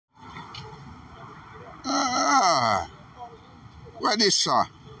What this, sir?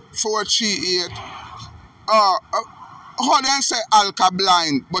 438. How them say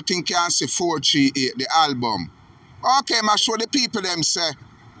alkaline, but you can't say 438, the album. Okay, I show the people them say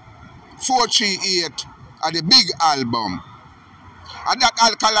 438 are the big album. And that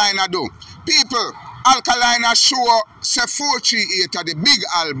alkaline I do. People, alkaline I show say 438 are the big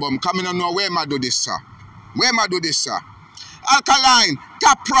album. Come in know where I do this, sir. Where I do this, sir. Alkaline,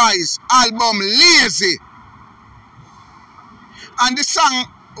 top prize, album Lazy. And the song,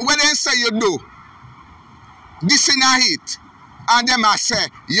 when they say you do, this in a hit. And them I say,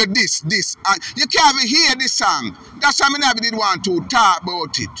 you this. And you can't even hear the song. That's why I never did want to talk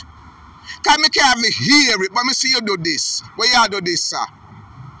about it. Because I can't even hear it, but I see you do this. Where you do this, sir?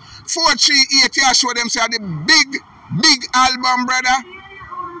 438, I show them say the big album, brother.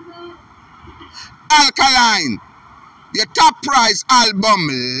 Alkaline, your top prize album,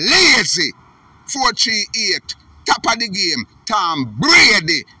 Lazy. 438, top of the game, Tom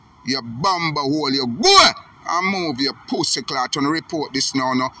Brady. You bumble hole, you go and move your pussy clot and report this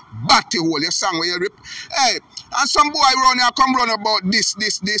now, batty hole, your song where you rip. Hey, and some boy run here come run about this.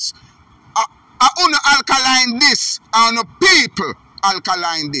 I own alkaline this, and people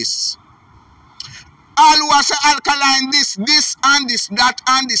alkaline this. All who say alkaline this and this, that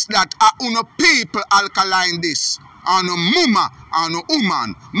and this, that. I own people alkaline this. And a mama and a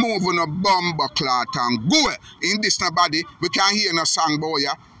woman move on a bumble clot and go in this nobody. We can't hear no song boy,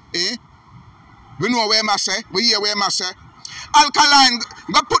 yeah? Eh? We know where I say, we hear where I say. Alkaline,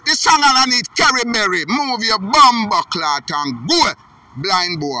 go put the song on it, carry berry, move your bumble clot and go.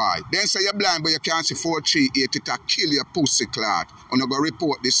 Blind boy. Then say you're blind, but you can't see 438, it'll kill your pussy clot. I'm going to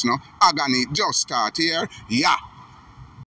report this now. Agony just start here. Yeah.